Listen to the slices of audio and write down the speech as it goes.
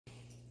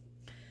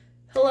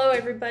Hello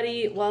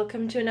everybody,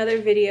 welcome to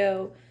another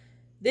video.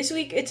 This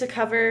week it's a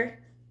cover.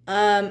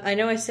 I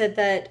know I said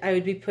that I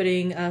would be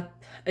putting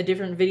up a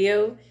different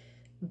video,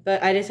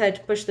 but I decided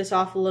to push this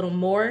off a little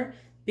more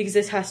because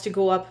this has to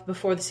go up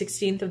before the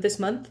 16th of this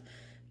month.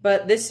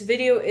 But this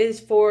video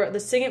is for the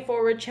Sing It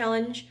Forward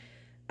challenge.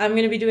 I'm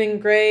going to be doing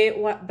Gray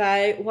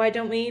by Why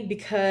Don't We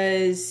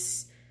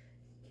because,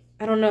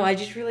 I don't know, I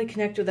just really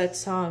connect with that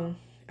song.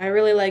 I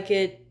really like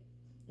it,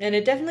 and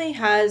it definitely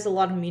has a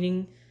lot of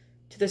meaning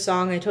to the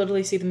song. I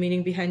totally see the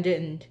meaning behind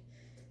it, and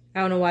I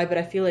don't know why, but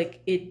I feel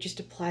like it just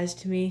applies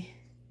to me.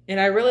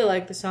 And I really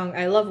like the song.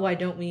 I love Why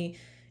Don't We.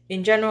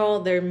 In general,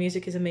 their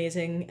music is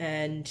amazing,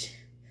 and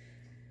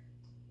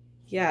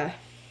yeah.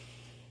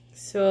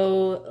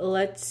 So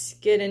let's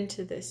get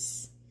into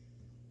this.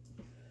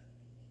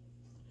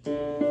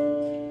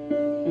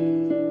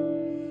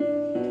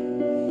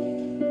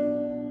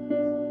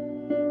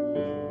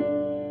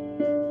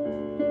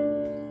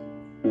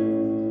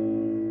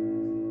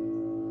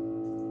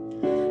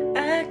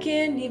 I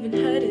can't even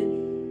hide it.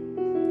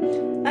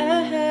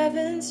 I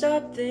haven't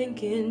stopped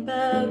thinking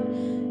about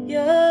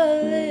your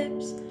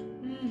lips,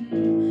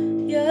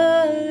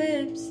 your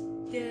lips,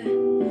 yeah.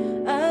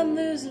 I'm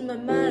losing my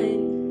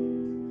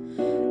mind.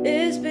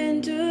 It's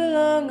been too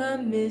long,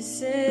 I'm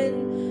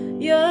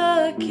missing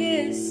your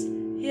kiss,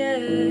 yeah,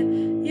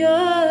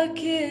 your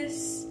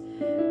kiss.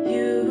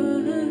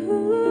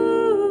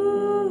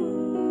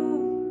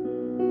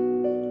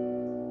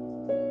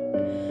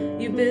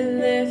 You've been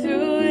there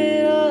through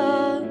it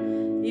all.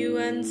 You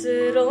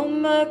answered all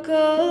my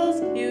calls.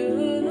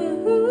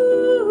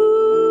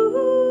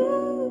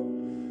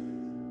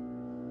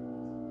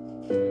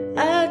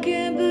 I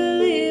can't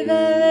believe I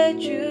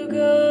let you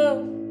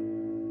go.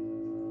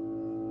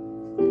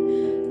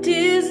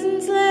 Tears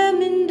and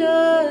slamming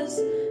doors.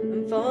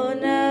 I'm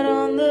falling out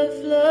on the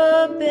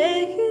floor,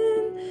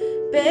 begging,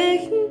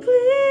 begging,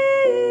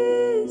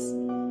 please.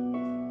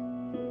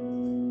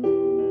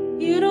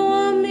 You don't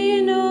want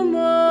me no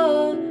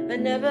more. I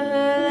never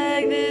heard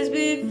like this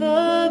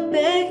before.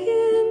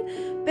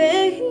 Begging,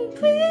 begging,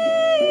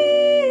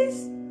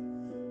 please.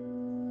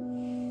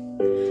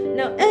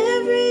 Now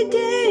every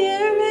day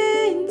it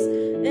rains,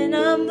 and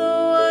I'm the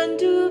one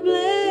to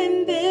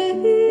blame,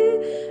 baby.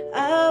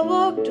 I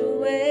walked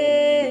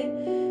away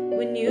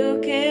when you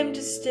came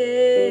to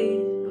stay.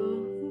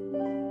 Oh.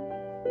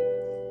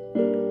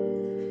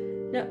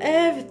 Now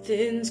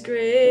everything's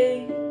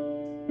great.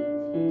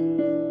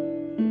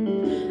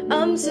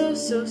 I'm so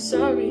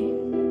sorry.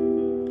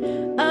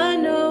 I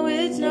know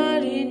it's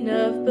not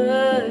enough,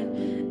 but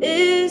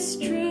it's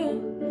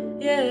true,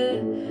 yeah,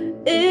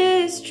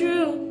 it's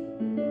true.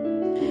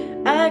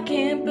 I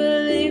can't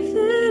believe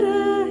that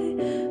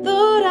I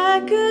thought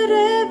I could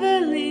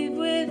ever leave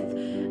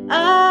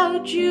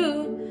without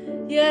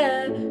you,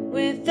 yeah,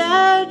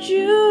 without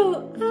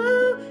you,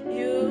 oh,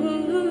 you.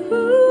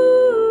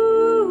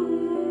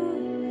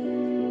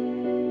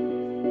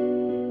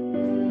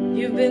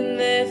 You've been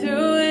there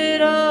through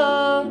it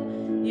all.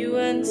 You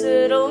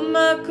answered all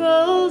my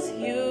calls.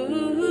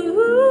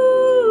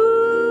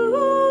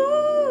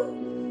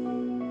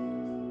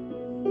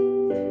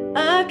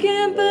 I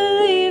can't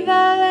believe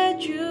I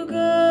let you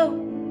go.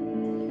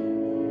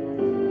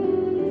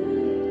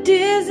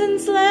 Tears and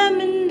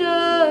slamming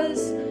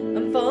doors.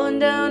 I'm falling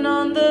down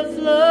on the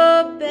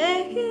floor,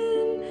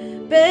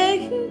 begging,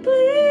 begging,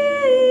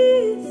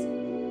 please.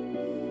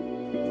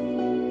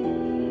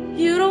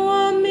 You don't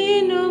want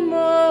me no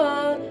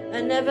more.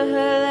 I never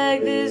heard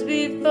like this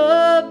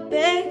before.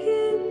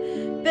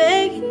 Begging,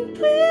 begging,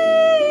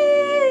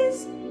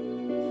 please.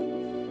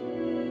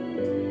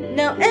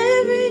 Now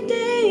every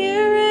day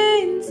it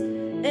rains,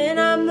 and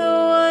I'm the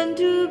one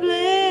to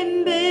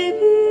blame,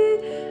 baby.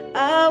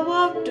 I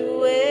walked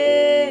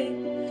away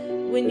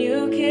when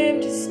you came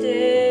to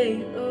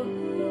stay. Oh.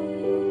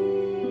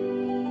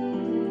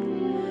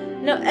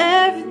 Now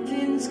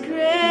everything's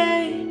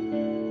great.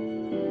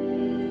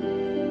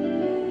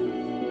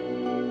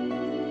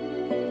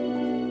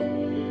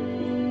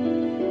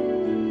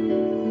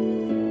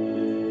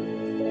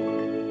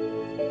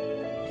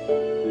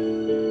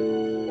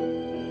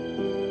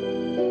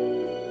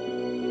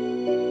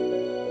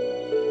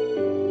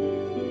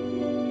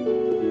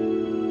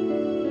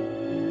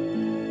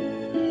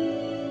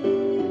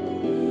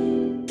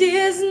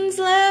 Tears and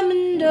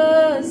slamming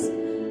doors.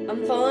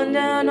 I'm falling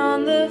down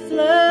on the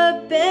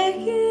floor,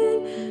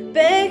 begging,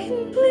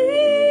 begging,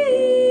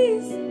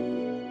 please.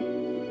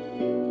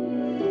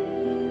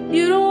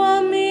 You don't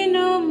want me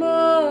no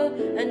more.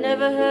 I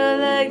never heard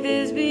like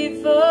this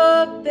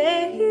before.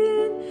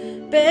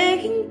 Begging,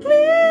 begging,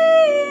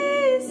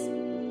 please.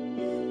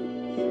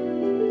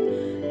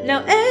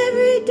 Now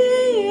every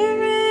day it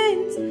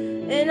rains,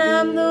 and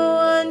I'm the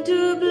one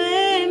to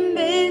blame,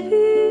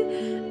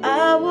 baby.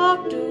 I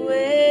walked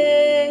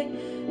away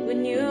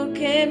when you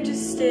came to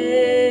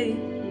stay.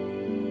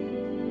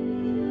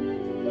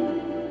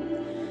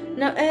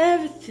 Now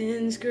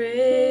everything's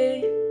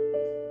great.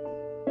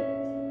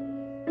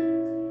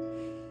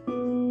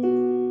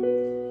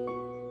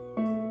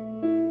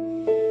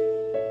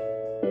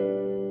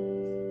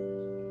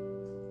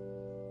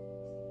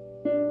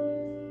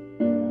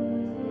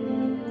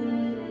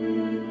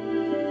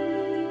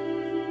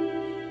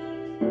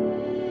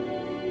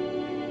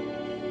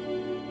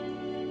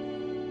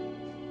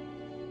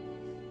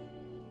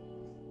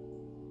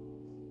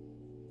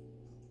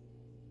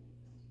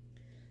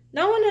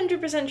 Not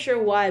 100%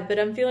 sure why, but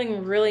I'm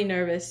feeling really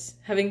nervous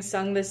having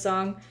sung this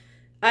song.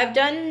 I've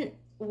done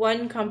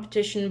one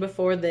competition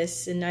before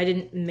this, and I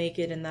didn't make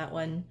it in that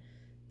one.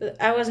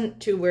 But I wasn't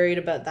too worried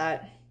about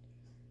that,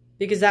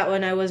 because that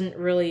one I wasn't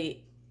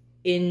really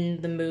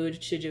in the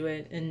mood to do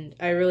it, and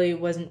I really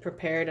wasn't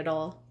prepared at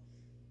all.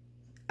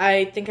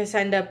 I think I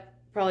signed up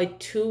probably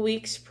 2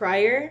 weeks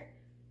prior,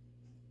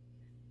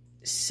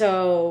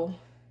 so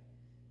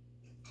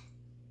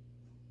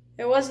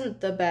it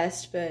wasn't the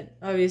best, but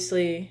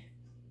obviously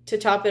to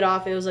top it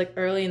off, it was like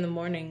early in the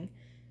morning.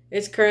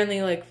 It's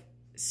currently like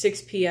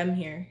 6 p.m.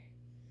 here.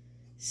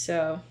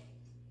 So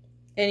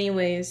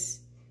anyways,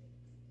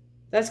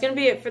 that's gonna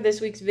be it for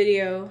this week's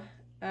video.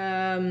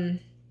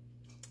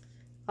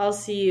 I'll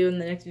see you in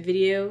the next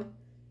video.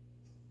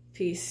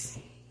 Peace.